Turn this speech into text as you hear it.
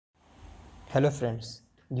Hello friends,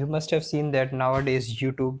 you must have seen that nowadays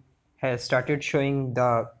YouTube has started showing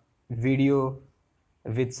the video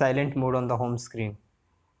with silent mode on the home screen.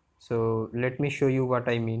 So let me show you what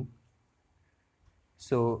I mean.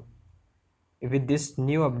 So with this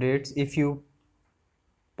new updates, if you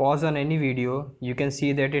pause on any video, you can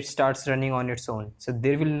see that it starts running on its own. So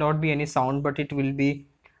there will not be any sound, but it will be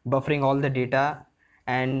buffering all the data,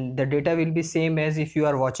 and the data will be same as if you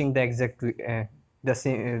are watching the exact the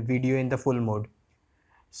same video in the full mode.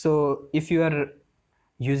 So if you are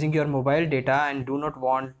using your mobile data and do not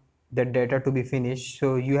want that data to be finished,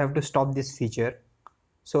 so you have to stop this feature.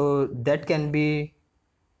 So that can be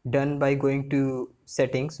done by going to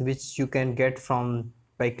settings, which you can get from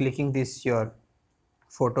by clicking this your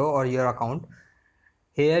photo or your account.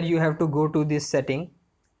 Here you have to go to this setting.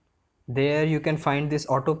 There you can find this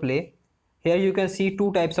autoplay. Here you can see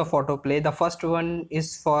two types of autoplay. The first one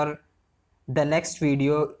is for the next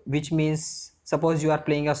video, which means suppose you are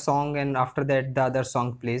playing a song and after that the other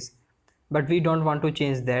song plays, but we don't want to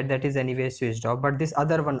change that, that is anyway switched off. But this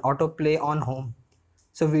other one, autoplay on home,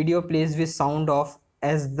 so video plays with sound off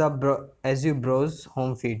as you browse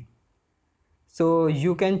home feed. So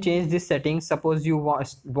you can change this setting. Suppose you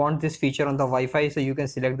want this feature on the Wi-Fi, so you can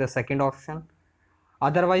select the second option.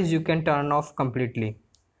 Otherwise you can turn off completely.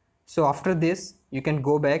 So after this you can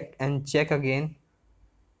go back and check again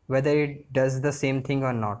whether it does the same thing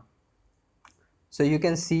or not. So you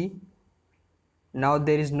can see now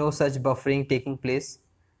there is no such buffering taking place,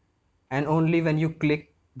 and only when you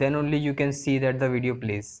click, then only you can see that the video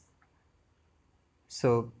plays.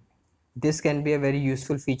 So this can be a very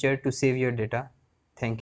useful feature to save your data.